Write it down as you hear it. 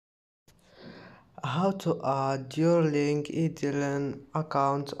How to add your link Ethereum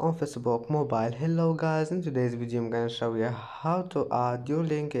account on Facebook Mobile. Hello guys, in today's video I'm gonna show you how to add your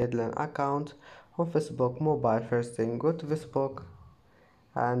link Ethereum account on Facebook Mobile. First thing, go to Facebook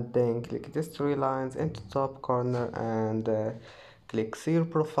and then click these three lines into top corner and click see your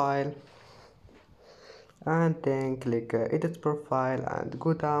profile and then click edit profile and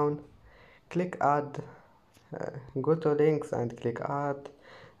go down, click add, go to links and click add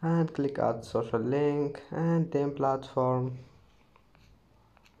and click add social link and then platform,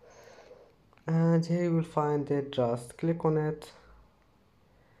 and here you will find it. Just click on it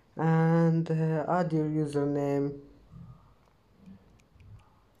and add your username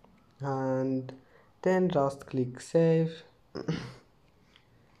and then just click save.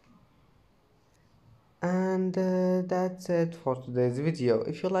 And that's it for today's video.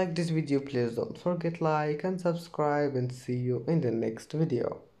 If you like this video, please don't forget like and subscribe, and see you in the next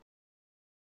video.